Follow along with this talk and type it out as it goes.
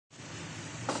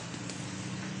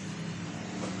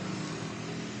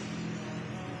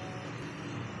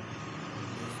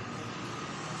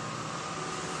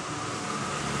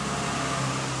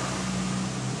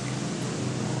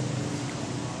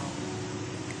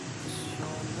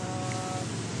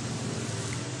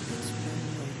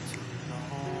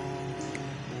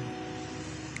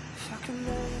can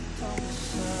lay down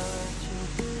beside you,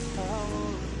 I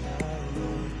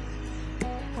would.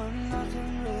 When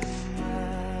nothing really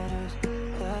matters,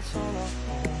 that's all I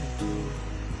wanna do.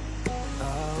 I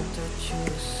hope that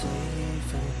you're safe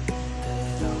and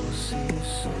that I will see you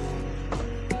soon.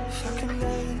 If I can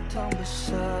lay down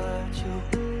beside you,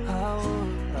 I would.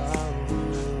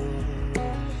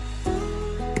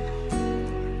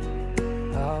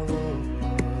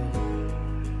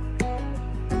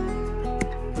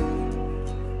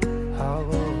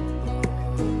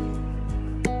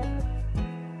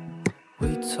 We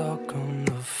talk on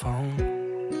the phone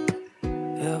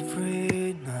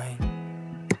every night.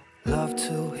 Love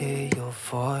to hear your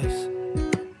voice.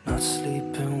 Not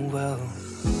sleeping well,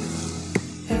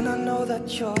 and I know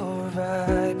that you're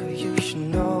right, but you should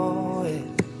know it.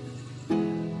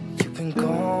 You've been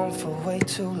gone for way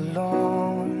too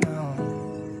long now.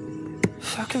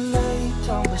 If I can lay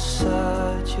down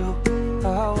beside you, I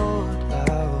would.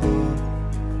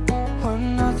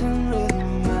 When nothing really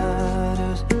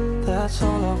matters, that's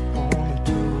all I wanna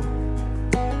do.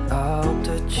 I hope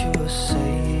that you are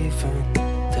safe and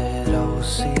that I will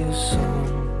see you soon.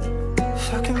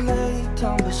 If I can lay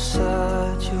down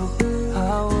beside you, I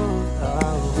would.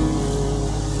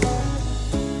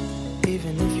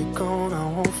 Even if you're gone, I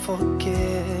won't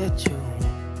forget you.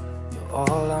 You're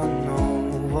all I know,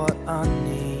 what I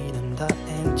need, and that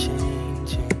ain't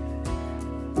changing.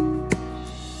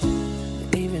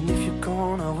 Even if you're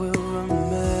gone, I will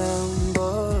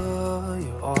remember.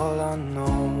 You're all I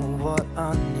know, what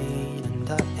I need, and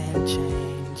that ain't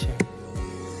changing.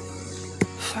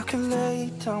 If I can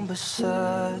lay down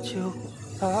beside you,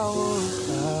 I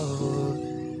would.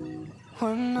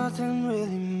 When nothing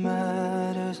really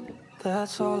matters,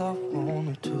 that's all I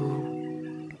wanna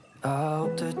do. I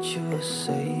hope that you are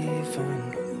safe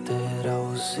and that I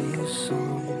will see you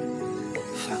soon.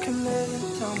 If I can lay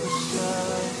down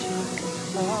beside you,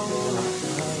 I would.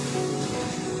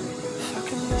 If I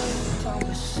can lay down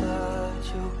beside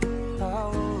you, I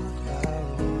would.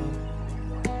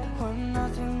 When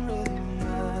nothing really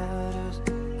matters,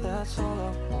 that's all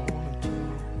I wanna do.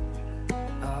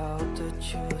 I hope that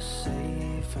you are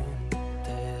safe and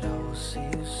that I will see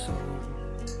you soon.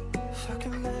 If I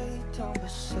can lay down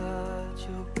beside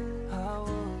you, I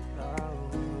would.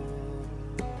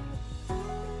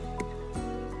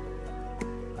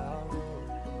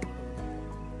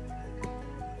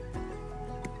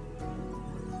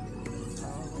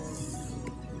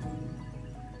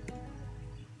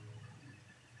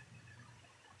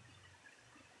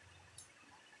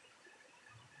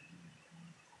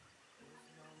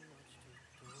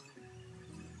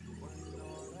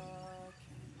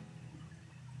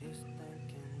 Is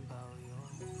thinking about you,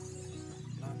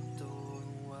 not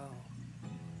doing well.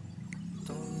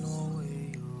 Don't know where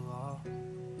you are,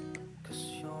 'cause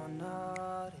you're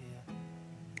not here.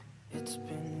 It's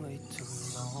been way too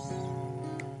long.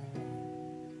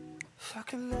 If I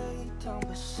can lay down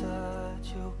beside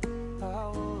you, I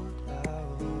would.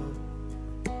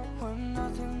 When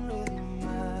nothing really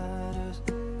matters,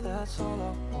 that's all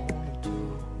I wanna do.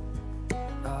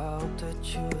 I hope that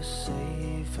you are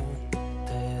safe and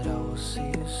that I will see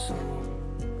you soon.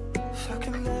 If I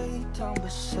can lay down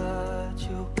beside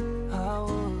you, I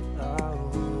would.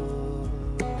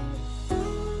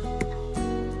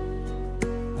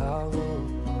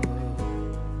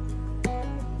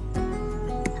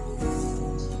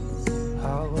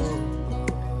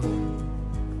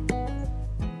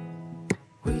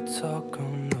 We talk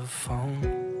on the phone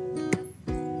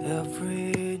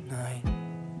every night.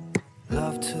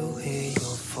 Love to hear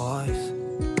your voice.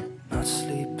 Not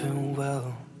sleeping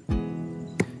well,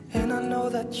 and I know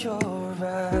that you're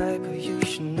right, but you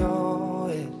should know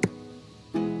it.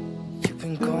 You've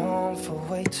been gone for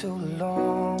way too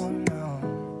long now.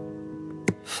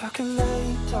 If I can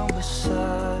lay down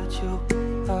beside you,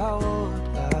 I would.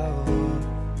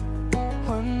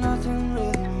 When nothing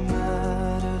really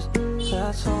matters,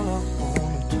 that's all I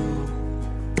wanna do.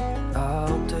 I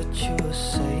hope that you are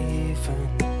safe and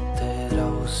that I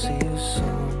will see you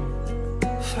soon.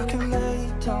 If I can lay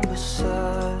down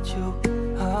beside you,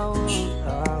 I would.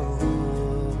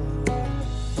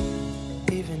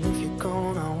 Even if you're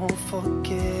gone, I won't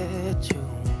forget you.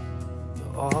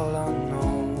 You're all I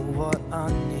know, what I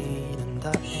need, and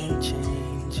that ain't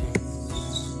changing.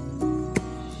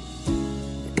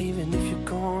 Even if you're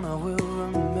gone, I will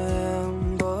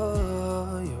remember.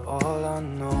 You're all I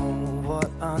know, what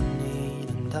I need,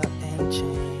 and that ain't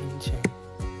changing.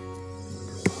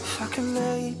 If I can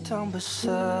lay down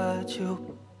beside you,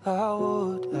 I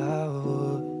would.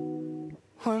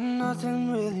 When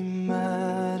nothing really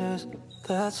matters,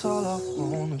 that's all I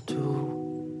wanna do.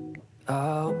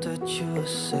 I hope that you are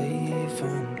safe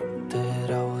and that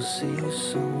I will see you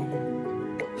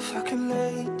soon. If I could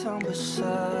lay down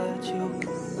beside you,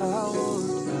 I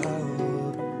would, I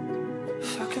would.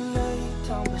 If I could lay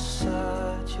down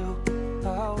beside you,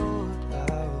 I would,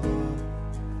 I would.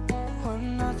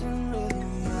 When nothing really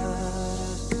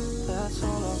matters, that's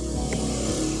all I want.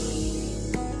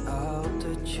 I hope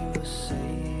that you are safe